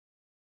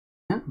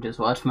Just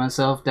watch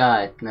myself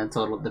die. That's a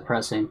little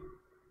depressing.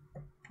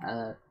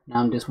 Now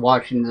I'm just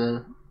watching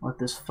let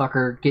this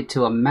fucker get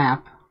to a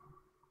map.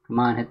 Come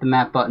on, hit the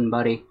map button,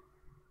 buddy.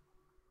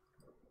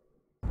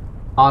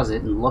 Pause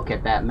it and look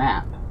at that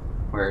map,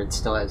 where it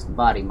still has the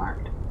body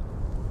marked.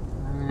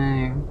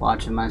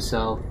 Watching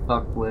myself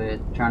fuck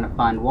with trying to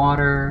find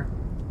water.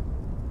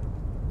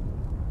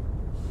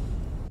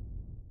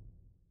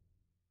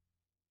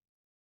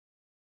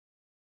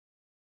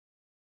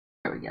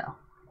 There we go.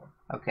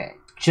 Okay,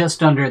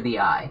 just under the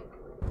eye.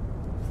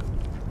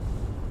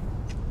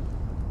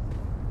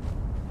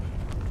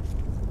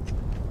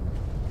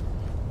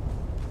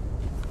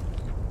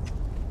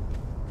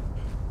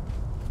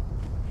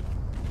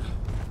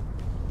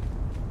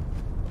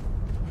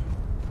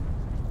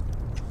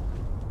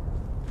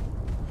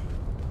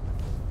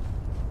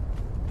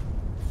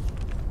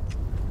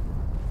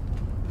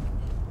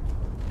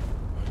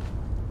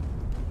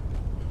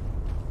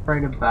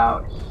 Right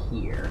about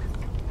here.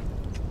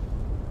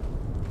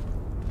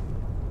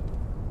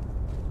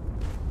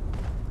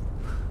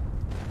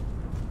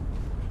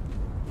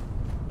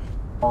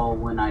 All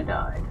when I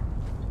died.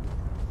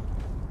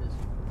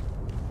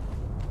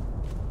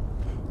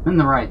 I'm in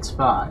the right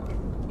spot.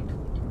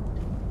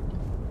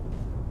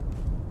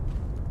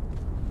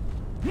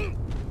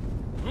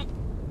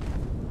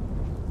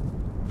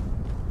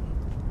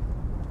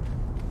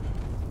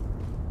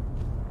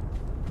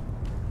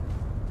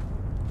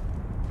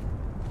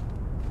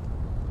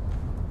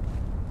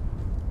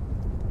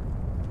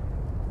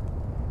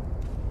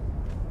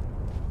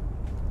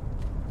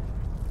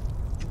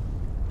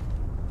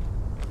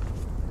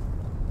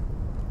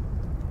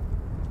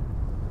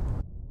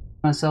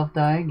 Myself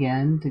die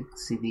again to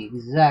see the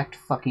exact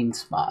fucking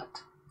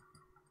spot.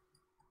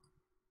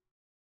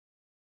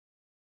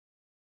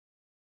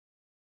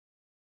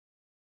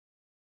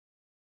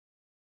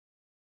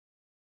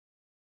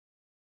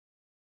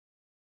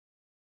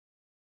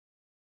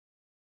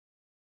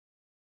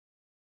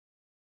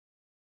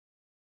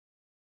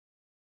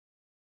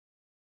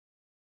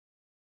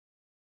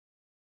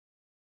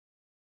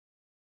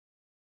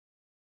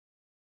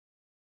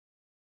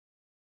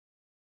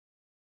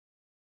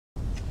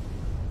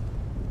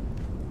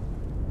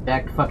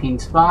 Exact fucking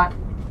spot,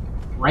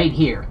 right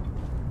here.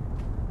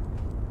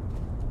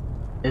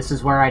 This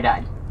is where I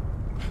died.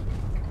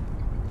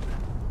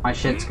 My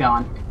shit's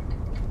gone.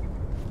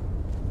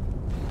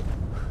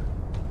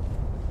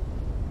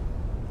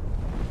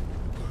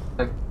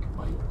 Like,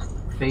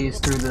 phase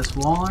through this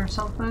wall or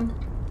something?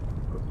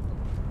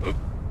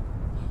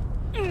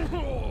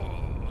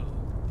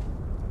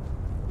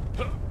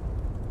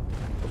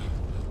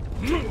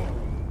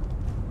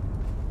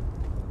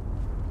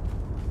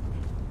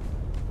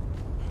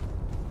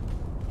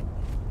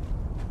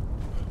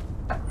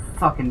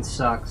 Fucking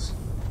sucks.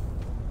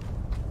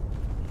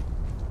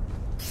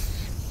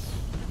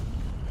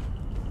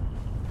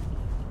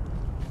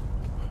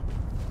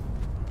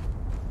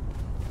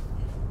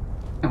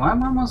 Hey, why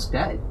am I almost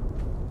dead?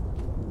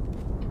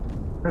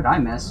 What did I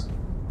miss?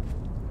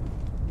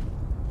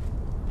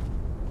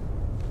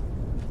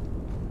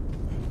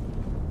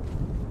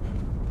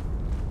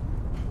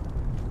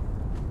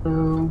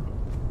 So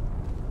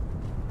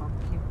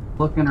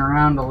looking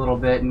around a little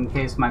bit in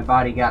case my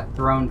body got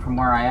thrown from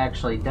where I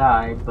actually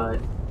died, but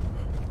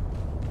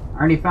I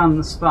already found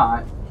the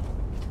spot.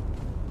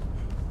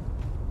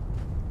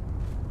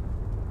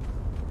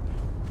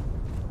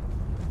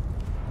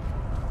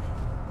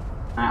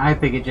 I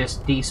think it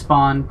just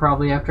despawned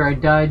probably after I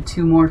died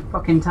 2 more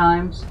fucking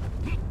times.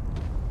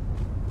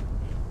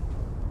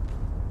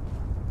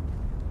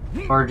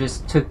 Or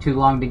just took too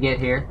long to get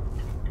here.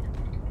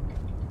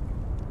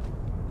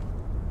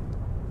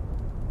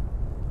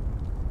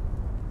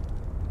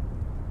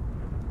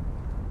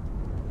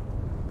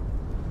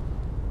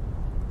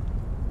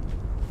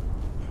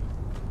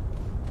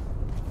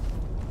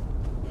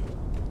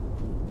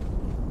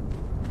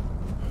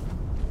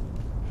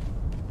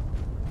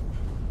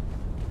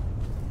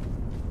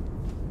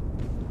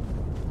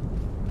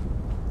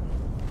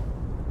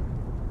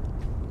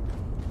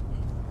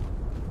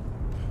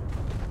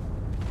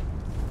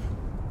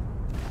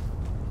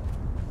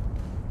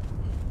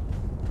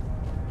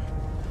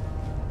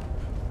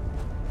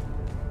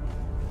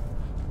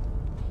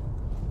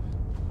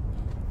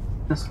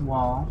 This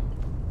wall.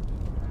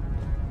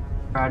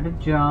 Tried to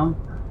jump,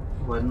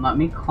 wouldn't let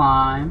me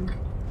climb.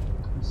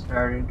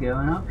 Started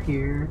going up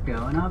here,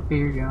 going up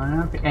here, going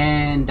up,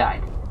 and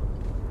died.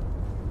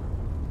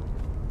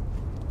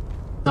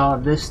 Saw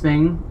this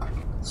thing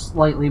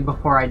slightly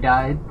before I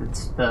died.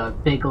 It's the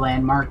big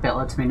landmark that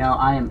lets me know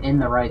I am in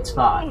the right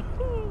spot.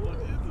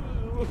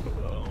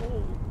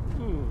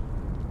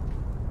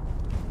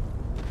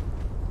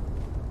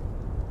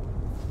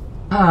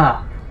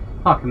 Ah,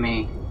 fuck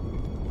me.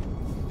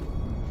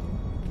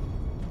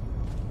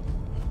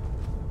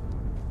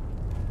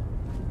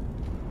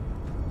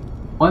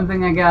 One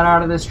thing I got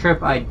out of this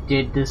trip, I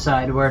did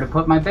decide where to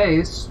put my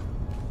base,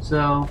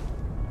 so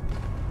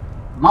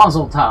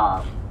Mazel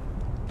tov.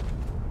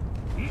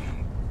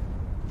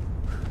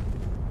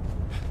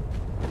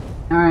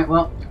 Alright,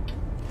 well,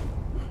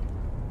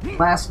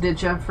 Last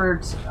ditch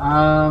effort.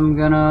 I'm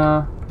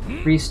gonna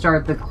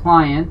restart the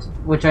client,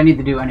 which I need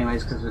to do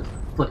anyways because the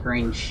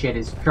flickering shit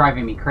is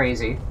driving me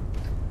crazy.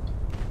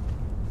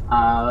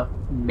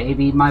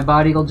 Maybe my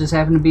body will just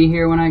happen to be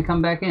here when I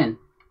come back in.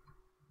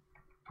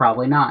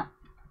 Probably not.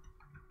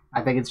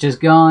 I think it's just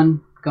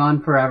gone.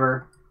 Gone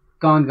forever.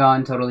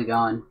 Gone, totally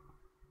gone.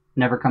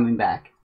 Never coming back.